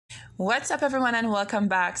What's up, everyone, and welcome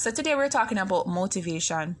back. So today we're talking about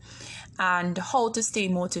motivation and how to stay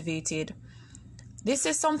motivated. This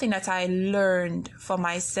is something that I learned for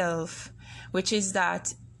myself, which is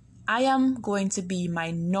that I am going to be my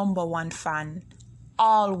number one fan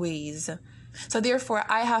always. So therefore,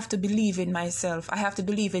 I have to believe in myself. I have to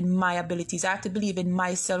believe in my abilities. I have to believe in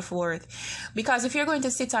my self-worth. Because if you're going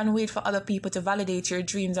to sit and wait for other people to validate your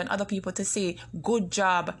dreams and other people to say, good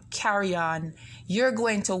job, carry on, you're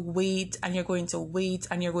going to wait and you're going to wait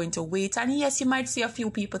and you're going to wait. And yes, you might see a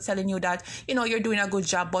few people telling you that, you're doing a good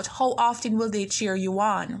job, but how often will they cheer you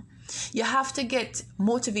on? You have to get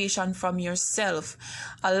motivation from yourself.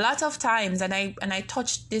 A lot of times, and I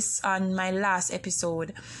touched this on my last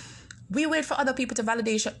episode, we wait for other people to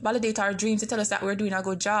validate our dreams, to tell us that we're doing a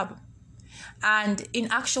good job. And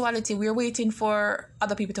in actuality, we're waiting for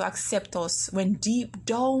other people to accept us when deep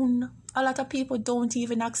down, a lot of people don't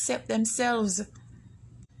even accept themselves.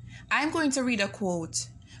 I'm going to read a quote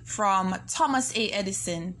from Thomas A.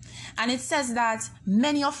 Edison, and it says that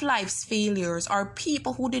many of life's failures are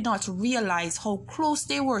people who did not realize how close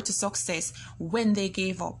they were to success when they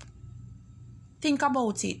gave up. Think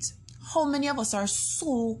about it. How many of us are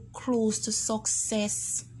so close to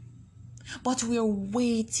success, but we're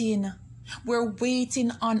waiting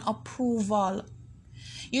on approval?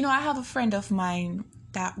 I have a friend of mine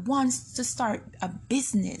that wants to start a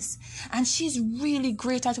business, and she's really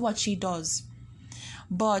great at what she does.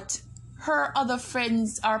 But her other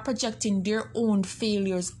friends are projecting their own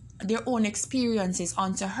failures, their own experiences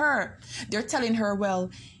onto her. They're telling her, well,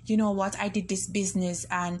 you know what, I did this business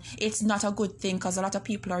and it's not a good thing because a lot of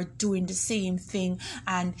people are doing the same thing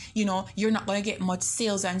and, you're not going to get much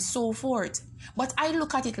sales and so forth. But I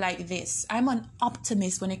look at it like this. I'm an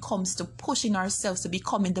optimist when it comes to pushing ourselves to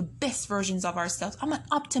becoming the best versions of ourselves. I'm an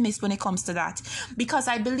optimist when it comes to that because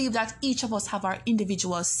I believe that each of us have our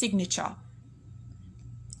individual signature.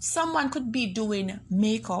 Someone could be doing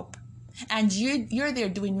makeup and you're there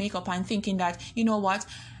doing makeup and thinking that, you know what,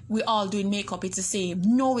 we all doing makeup, it's the same.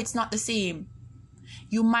 No, it's not the same.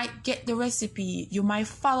 You might get the recipe, you might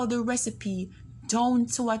follow the recipe down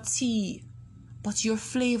to a T, but your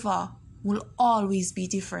flavor will always be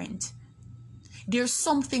different. There's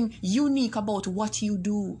something unique about what you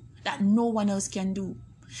do that no one else can do.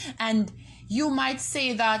 And you might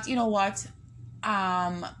say that,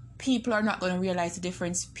 people are not going to realize the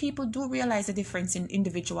difference. People do realize the difference in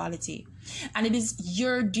individuality. And it is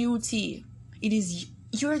your duty. It is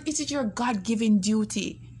your God-given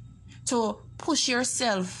duty to push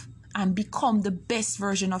yourself and become the best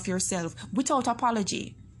version of yourself without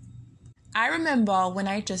apology. I remember when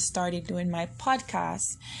I just started doing my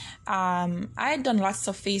podcast, I had done lots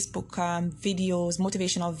of Facebook videos,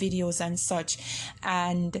 motivational videos and such.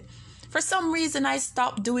 And for some reason, I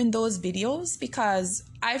stopped doing those videos because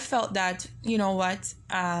I felt that,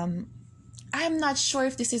 I'm not sure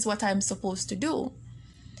if this is what I'm supposed to do.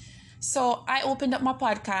 So I opened up my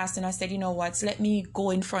podcast and I said, let me go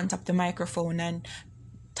in front of the microphone and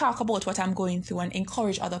talk about what I'm going through and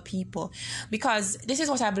encourage other people. Because this is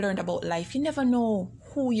what I've learned about life. You never know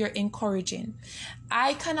who you're encouraging.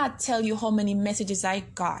 I cannot tell you how many messages I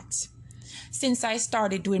got since I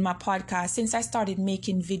started doing my podcast, since I started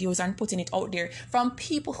making videos and putting it out there from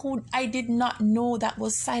people who I did not know that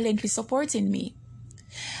was silently supporting me.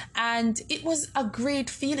 And it was a great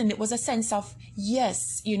feeling. It was a sense of,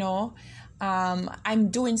 yes, I'm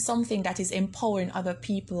doing something that is empowering other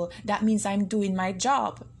people. That means I'm doing my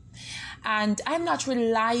job. And I'm not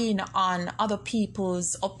relying on other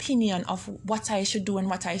people's opinion of what I should do and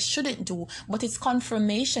what I shouldn't do, but it's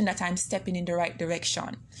confirmation that I'm stepping in the right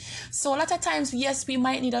direction. So a lot of times, yes, we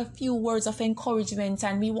might need a few words of encouragement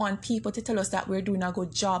and we want people to tell us that we're doing a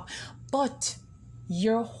good job, but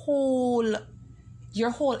your whole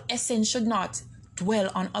essence should not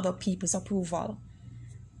dwell on other people's approval.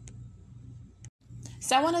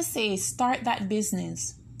 So I want to say, start that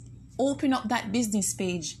business, open up that business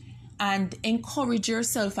page and encourage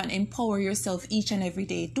yourself and empower yourself each and every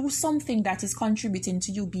day. Do something that is contributing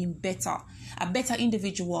to you being better, a better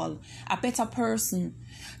individual, a better person.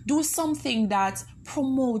 Do something that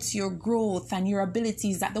promotes your growth and your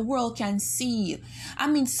abilities that the world can see.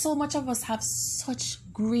 So much of us have such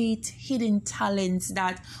great hidden talents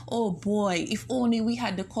that, oh boy, if only we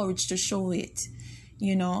had the courage to show it.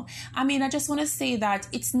 I just want to say that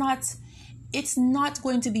it's not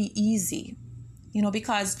going to be easy,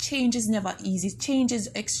 because change is never easy. Change is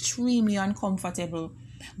extremely uncomfortable.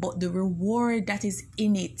 but the reward that is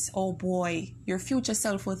in it, oh boy, your future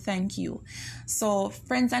self will thank you. So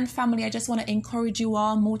friends and family, I just want to encourage you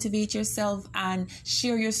all, motivate yourself and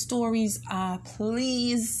share your stories.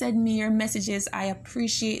 Please send me your messages. I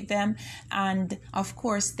appreciate them. And of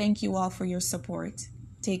course, thank you all for your support.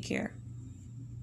 Take care.